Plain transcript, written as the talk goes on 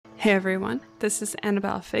Hey everyone, this is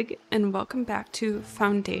Annabella Fig, and welcome back to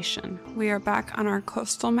Foundation. We are back on our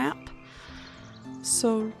coastal map.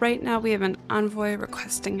 So right now we have an envoy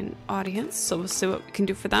requesting an audience, so we'll see what we can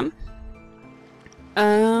do for them.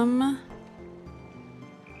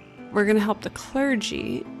 We're gonna help the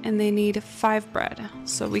clergy, and they need 5 bread,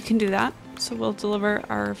 so we can do that. So we'll deliver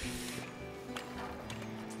our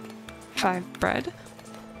 5 bread.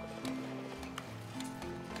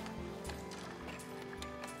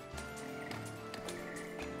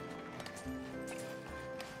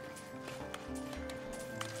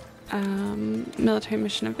 Military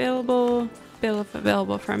mission available, bailiff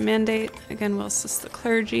available for a mandate. Again, we'll assist the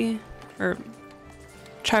clergy, or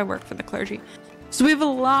try work for the clergy. So we have a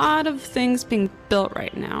lot of things being built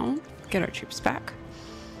right now. Get our troops back.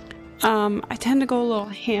 I tend to go a little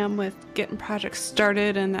ham with getting projects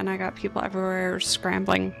started, and then I got people everywhere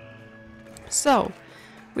scrambling. So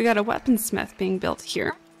we got a weaponsmith being built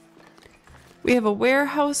here. We have a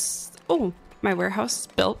warehouse. Oh, my warehouse is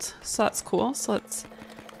built, so that's cool. So let's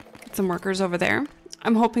get some workers over there.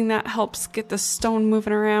 I'm hoping that helps get the stone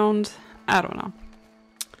moving around. I don't know.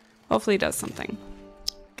 Hopefully it does something.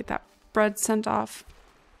 Get that bread sent off.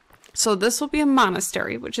 So this will be a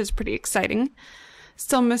monastery, which is pretty exciting.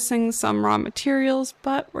 Still missing some raw materials,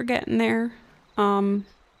 but we're getting there. Part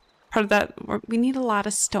of that, we need a lot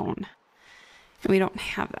of stone, and we don't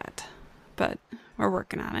have that, but we're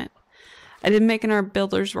working on it. I did make in our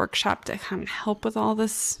builder's workshop to kind of help with all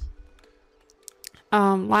this.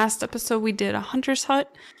 Last episode we did a hunter's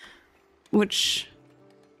hut, which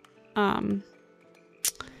apparently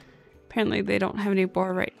they don't have any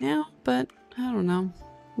boar right now, but I don't know.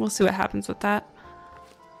 We'll see what happens with that.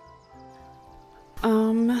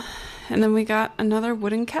 And then we got another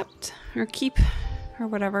wooden kept, or keep, or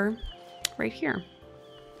whatever, right here.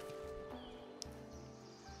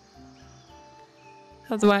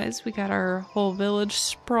 Otherwise, we got our whole village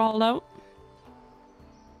sprawled out.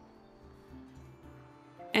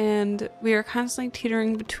 And we are constantly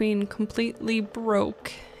teetering between completely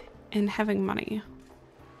broke and having money.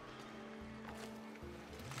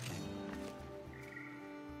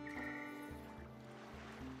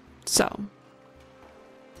 So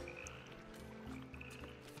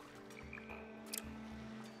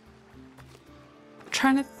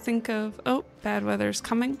trying to think of, oh, bad weather's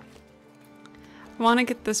coming. I want to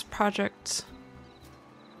get this project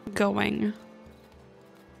going.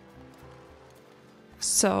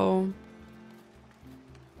 So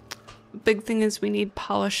big thing is we need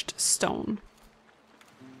polished stone.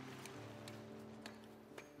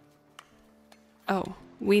 Oh,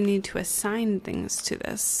 we need to assign things to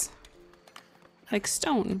this, like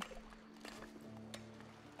stone.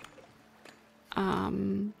 I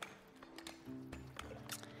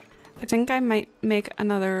think I might make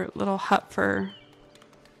another little hut for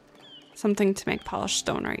something to make polished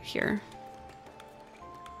stone right here.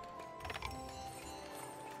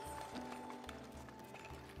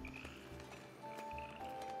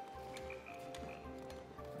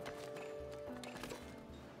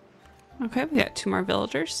 Okay, we got 2 more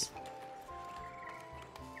villagers.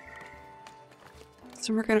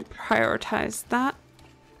 So we're going to prioritize that.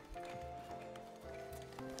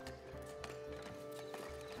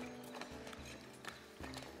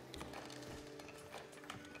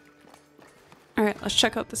 Alright, let's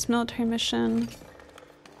check out this military mission.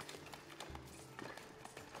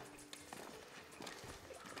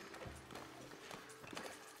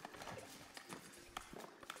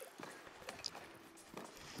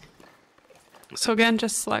 So again,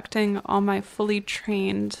 just selecting all my fully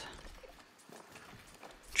trained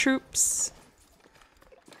troops.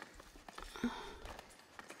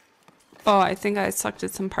 Oh, I think I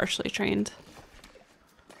selected some partially trained.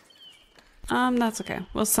 That's okay.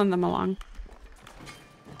 We'll send them along.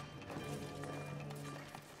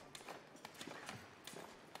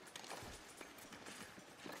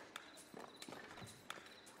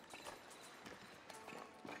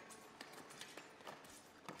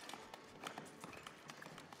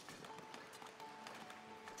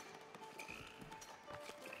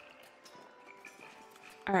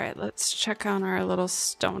 Alright, let's check on our little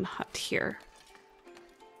stone hut here.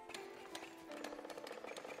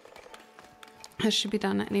 This should be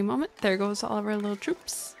done at any moment. There goes all of our little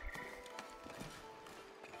troops.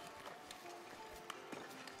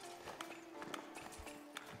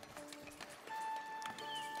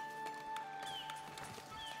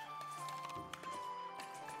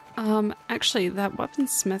 Actually, that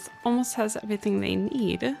weaponsmith almost has everything they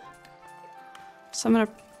need. So I'm gonna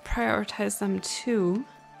prioritize them too.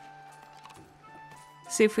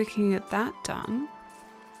 See if we can get that done.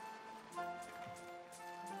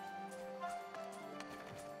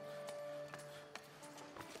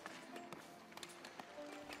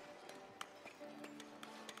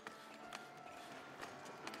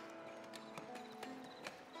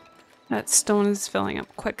 That stone is filling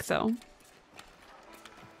up quick though.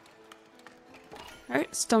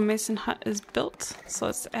 Alright, stonemason hut is built. So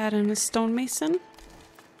let's add in a stonemason.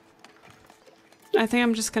 I think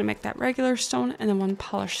I'm just going to make that regular stone and then one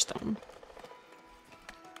polished stone.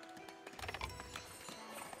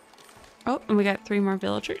 Oh, and we got 3 more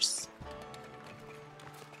villagers.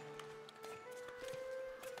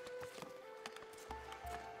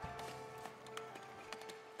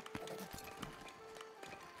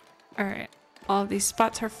 Alright, all of these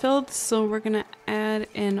spots are filled, so we're going to add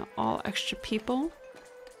in all extra people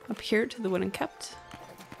up here to the wooden kept.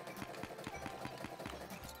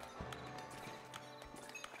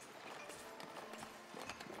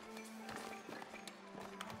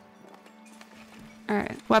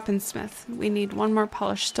 Alright, weaponsmith. We need 1 more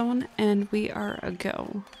polished stone and we are a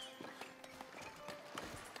go.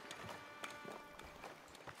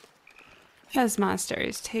 This monastery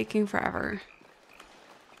is taking forever.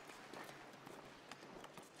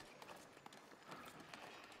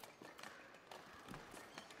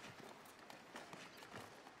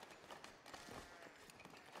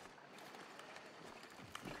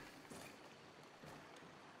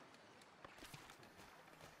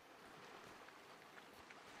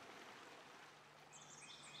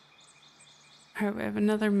 Alright, we have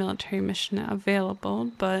another military mission available,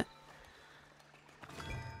 but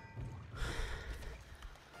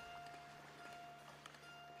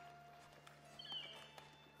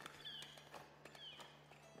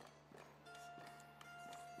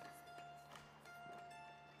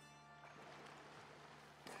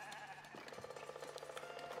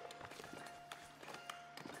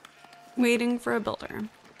waiting for a builder.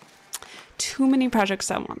 Too many projects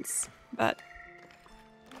at once, but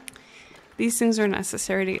these things are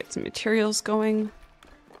necessary to get some materials going.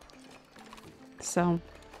 So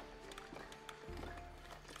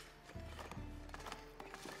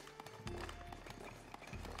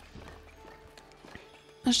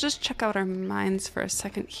let's just check out our mines for a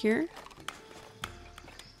second here.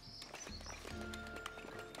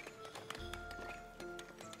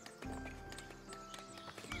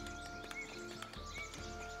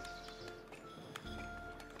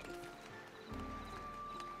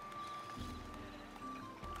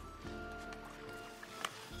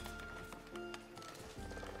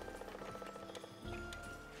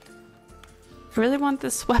 I really want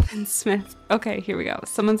this weaponsmith. Okay, here we go.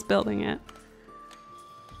 Someone's building it.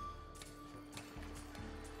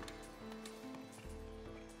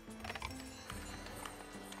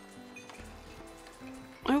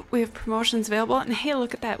 Oh, we have promotions available. And hey,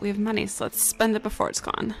 look at that. We have money, so let's spend it before it's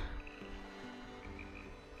gone.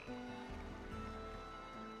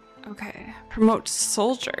 Okay, promote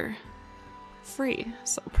soldier. Free.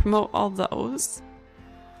 So promote all those.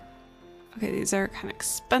 Okay, these are kind of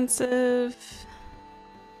expensive.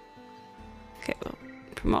 Okay, we'll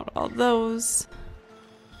promote all those.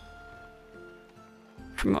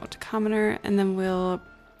 Promote to commoner, and then we'll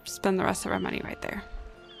spend the rest of our money right there.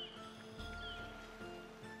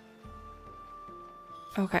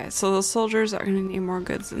 Okay, so the soldiers are going to need more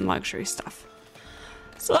goods and luxury stuff.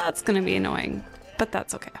 So that's going to be annoying, but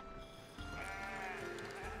that's okay.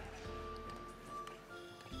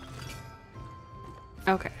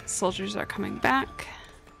 Okay, soldiers are coming back.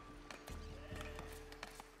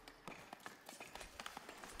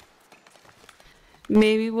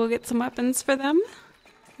 Maybe we'll get some weapons for them.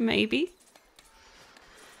 Maybe.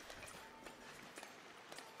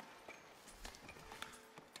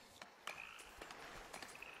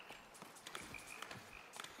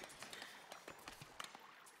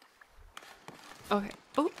 Okay.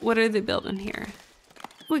 Oh, what are they building here?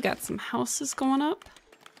 We got some houses going up.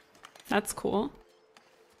 That's cool.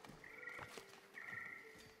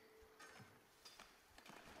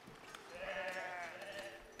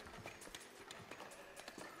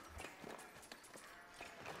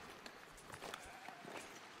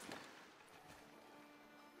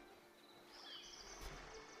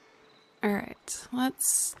 All right,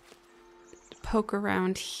 let's poke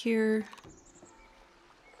around here.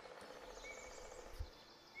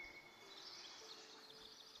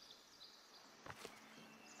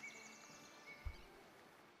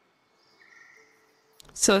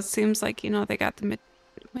 So it seems like, you know, they got the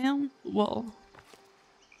wool.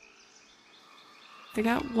 They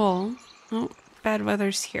got wool. Oh, bad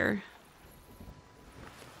weather's here.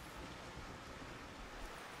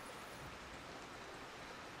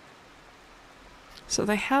 So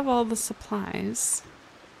they have all the supplies.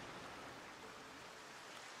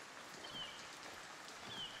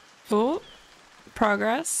 Oh,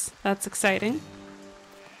 progress. That's exciting.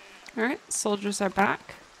 All right, soldiers are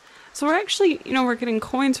back. So we're actually, you know, we're getting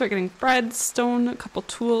coins, we're getting bread, stone, a couple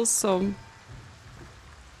tools, so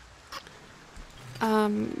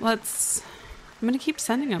I'm gonna keep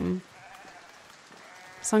sending them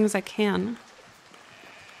as long as I can.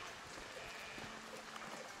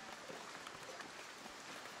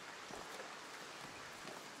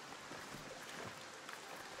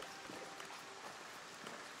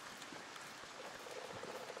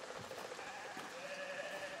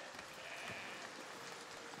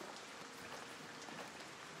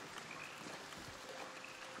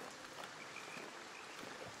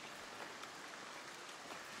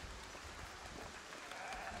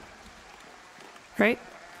 Right?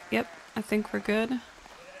 Yep, I think we're good.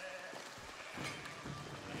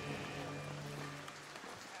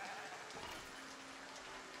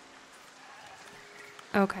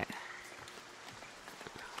 Okay.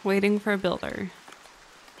 Waiting for a builder.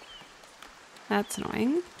 That's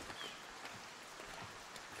annoying.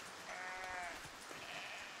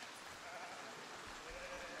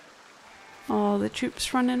 All the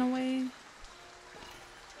troops running away.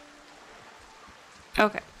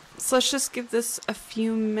 Okay, so let's just give this a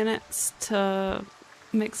few minutes to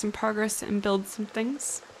make some progress and build some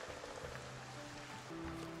things.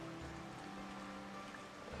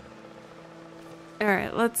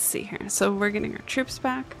 Alright, let's see here. So we're getting our troops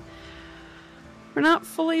back. We're not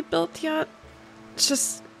fully built yet. It's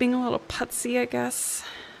just being a little putsy, I guess.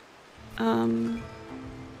 So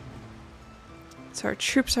our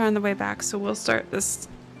troops are on the way back, so we'll start this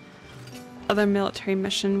other military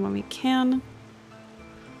mission when we can.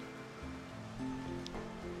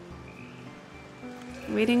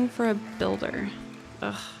 Waiting for a builder.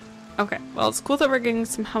 Ugh. Okay, well, it's cool that we're getting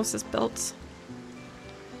some houses built.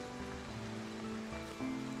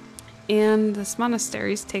 And this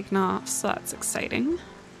monastery's taken off, so that's exciting.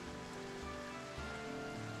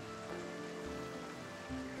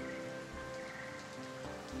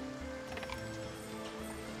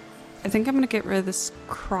 I think I'm gonna get rid of this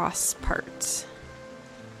cross part.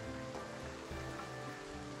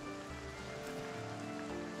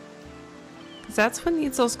 Because that's what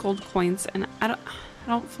needs those gold coins, and I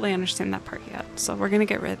don't fully understand that part yet, so we're gonna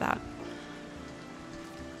get rid of that.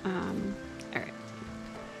 Alright.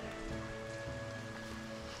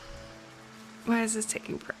 Why is this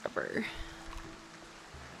taking forever?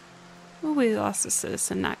 Oh, we lost a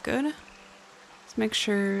citizen, not good. Let's make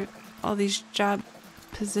sure all these job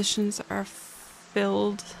positions are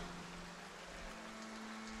filled.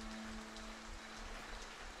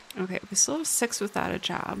 Okay, we still have 6 without a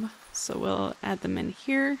job, so we'll add them in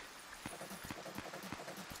here.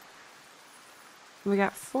 We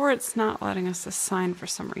got 4, it's not letting us assign for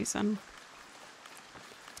some reason.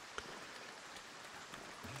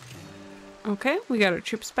 Okay, we got our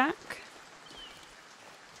troops back.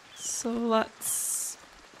 So let's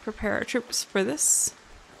prepare our troops for this.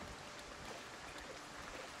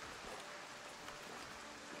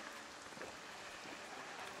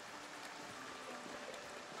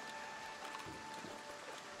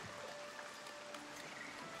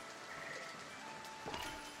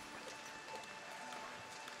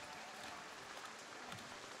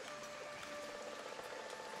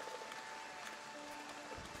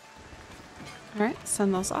 Alright,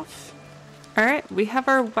 send those off. Alright, we have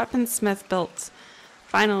our weaponsmith built.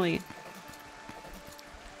 Finally.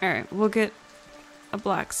 Alright, we'll get a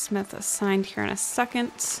blacksmith assigned here in a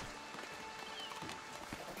second.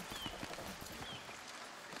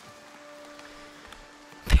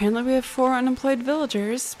 Apparently we have 4 unemployed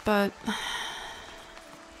villagers, but...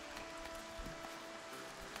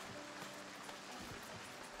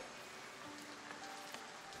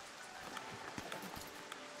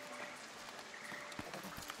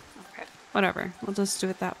 whatever, we'll just do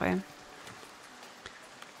it that way.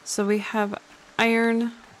 So we have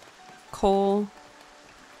iron, coal,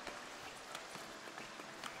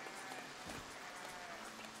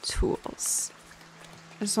 tools.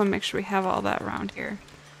 I just want to make sure we have all that around here.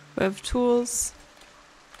 We have tools,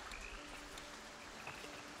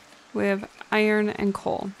 we have iron and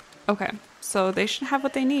coal. Okay, so they should have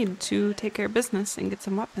what they need to take care of business and get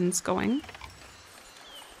some weapons going.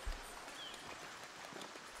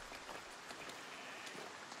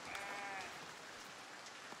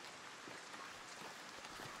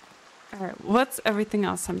 Alright, what's everything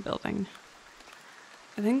else I'm building?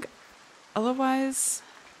 I think otherwise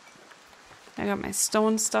I got my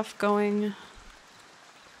stone stuff going.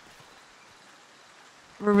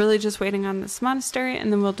 We're really just waiting on this monastery,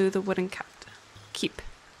 and then we'll do the wooden keep.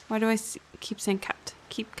 Why do I keep saying kept?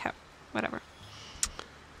 Keep, kept, whatever.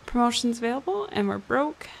 Promotions available, and we're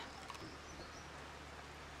broke.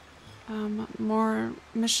 More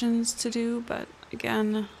missions to do, but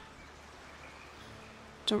again,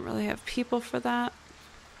 Don't really have people for that.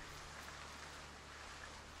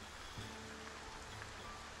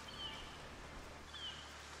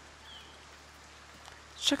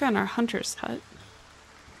 Let's check on our hunter's hut.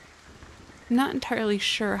 Not entirely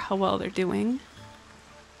sure how well they're doing.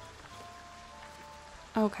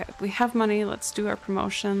 Okay, we have money. Let's do our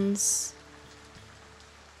promotions.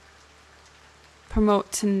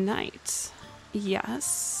 Promote tonight.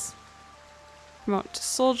 Yes. Promote to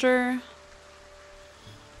soldier.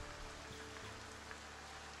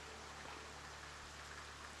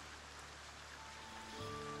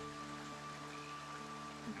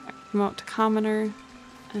 Okay, promote to commoner.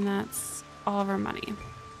 And that's all of our money.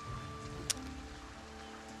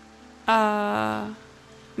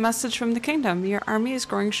 Message from the kingdom. Your army is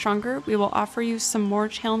growing stronger. We will offer you some more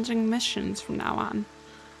challenging missions from now on.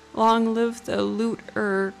 Long live the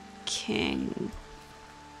looter king.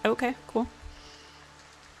 Okay, cool.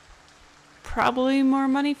 Probably more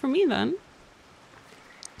money for me then.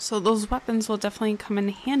 So those weapons will definitely come in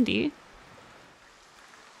handy.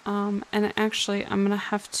 And actually I'm gonna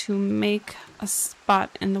have to make a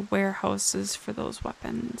spot in the warehouses for those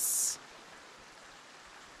weapons.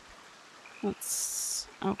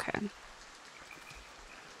 Okay.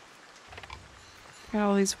 Got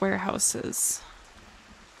all these warehouses.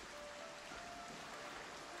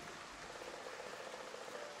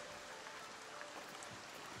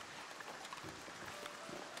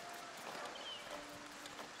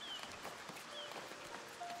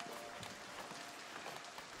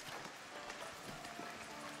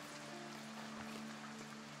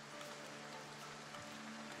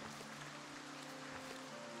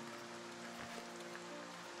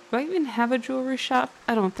 Do I even have a jewelry shop?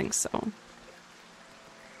 I don't think so. So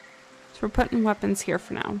we're putting weapons here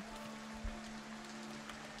for now.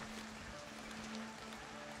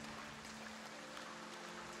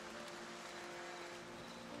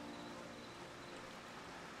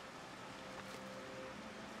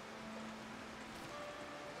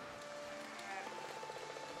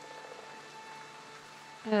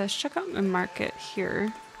 Let's check out the market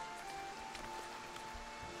here.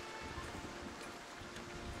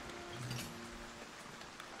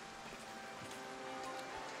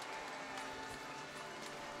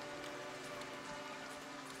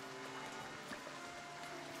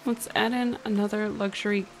 Let's add in another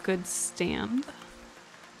luxury goods stand.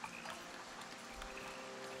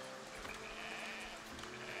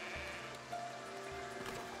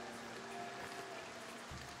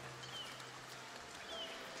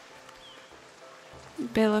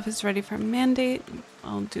 Bailiff is ready for a mandate.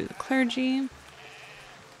 I'll do the clergy.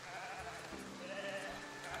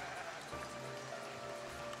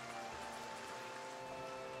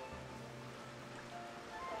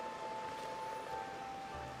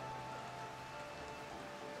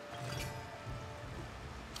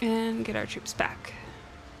 And get our troops back.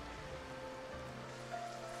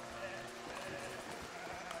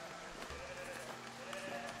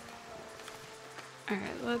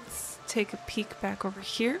 Alright, let's take a peek back over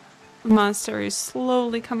here. The monastery is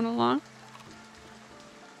slowly coming along.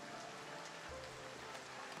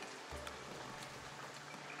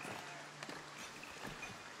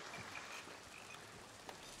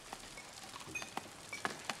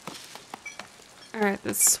 Alright,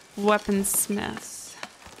 this weaponsmith.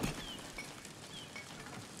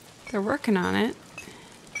 They're working on it.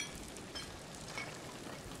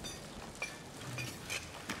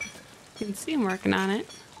 You can see them working on it.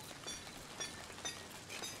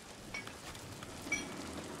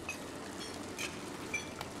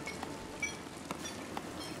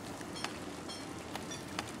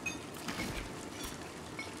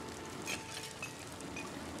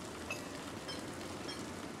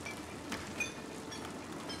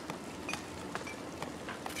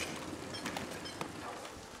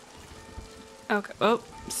 Okay. Oh,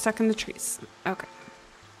 stuck in the trees. Okay.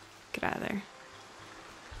 Get out of there.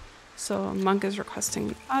 So, a monk is requesting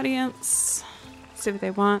an audience. See what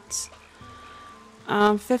they want.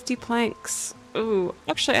 50 planks. Ooh,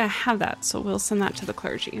 actually I have that, so we'll send that to the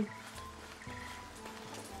clergy.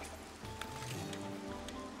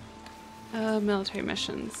 Military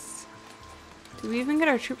missions. Do we even get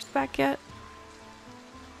our troops back yet?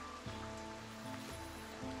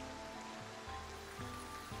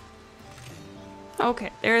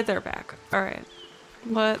 Okay, they're back. Alright.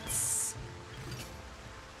 Let's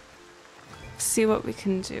see what we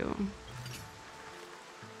can do.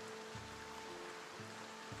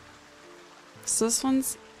 So this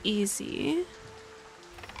one's easy.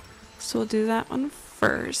 So we'll do that one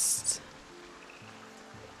first.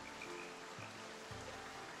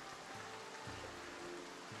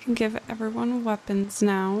 Can give everyone weapons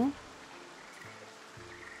now.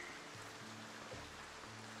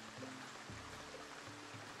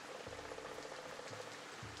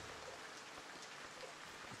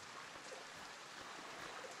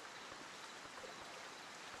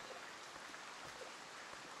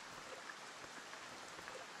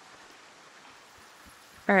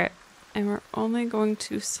 Alright, and we're only going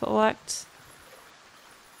to select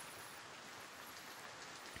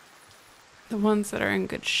the ones that are in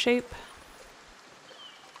good shape.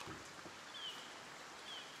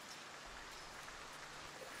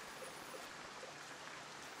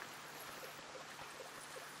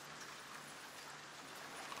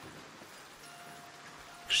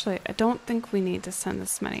 Actually, I don't think we need to send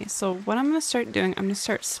this many. So what I'm going to start doing, I'm going to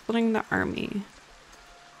start splitting the army.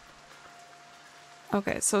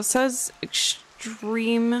 Okay, so it says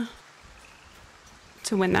extreme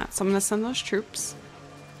to win that. So I'm going to send those troops.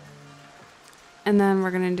 And then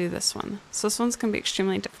we're going to do this one. So this one's going to be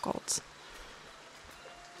extremely difficult.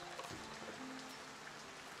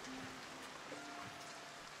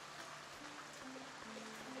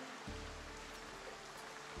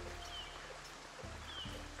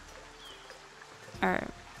 Alright.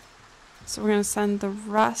 So we're going to send the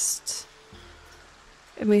rest.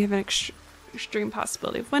 And we have an extreme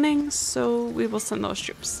possibility of winning, so we will send those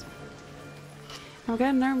troops. Now we got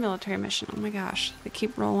another military mission. Oh my gosh, they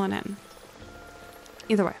keep rolling in.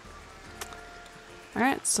 Either way.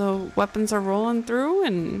 Alright, so weapons are rolling through,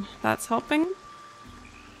 and that's helping.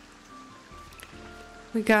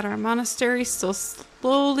 We got our monastery still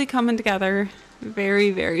slowly coming together.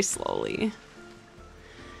 Very, very slowly.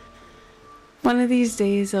 One of these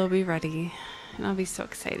days it'll be ready, and I'll be so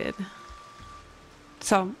excited.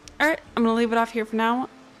 So, alright, I'm going to leave it off here for now.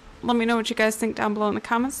 Let me know what you guys think down below in the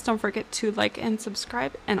comments. Don't forget to like and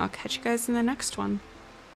subscribe, and I'll catch you guys in the next one.